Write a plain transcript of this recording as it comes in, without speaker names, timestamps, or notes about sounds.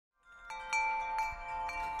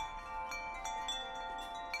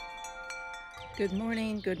Good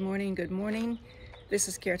morning, good morning, good morning. This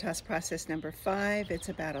is Caritas process number 5. It's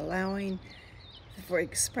about allowing for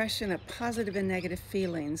expression of positive and negative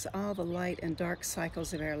feelings, all the light and dark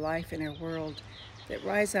cycles of our life and our world that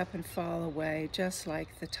rise up and fall away just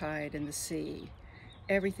like the tide in the sea.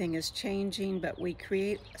 Everything is changing, but we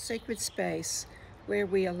create a sacred space where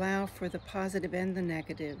we allow for the positive and the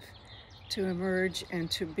negative to emerge and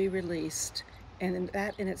to be released, and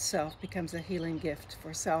that in itself becomes a healing gift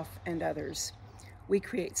for self and others. We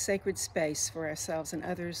create sacred space for ourselves and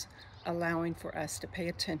others, allowing for us to pay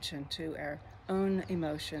attention to our own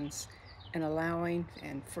emotions and allowing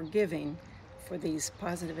and forgiving for these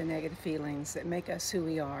positive and negative feelings that make us who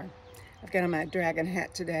we are. I've got on my dragon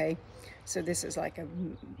hat today, so this is like a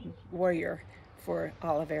warrior for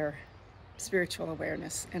all of our spiritual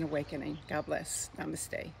awareness and awakening. God bless.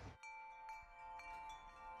 Namaste.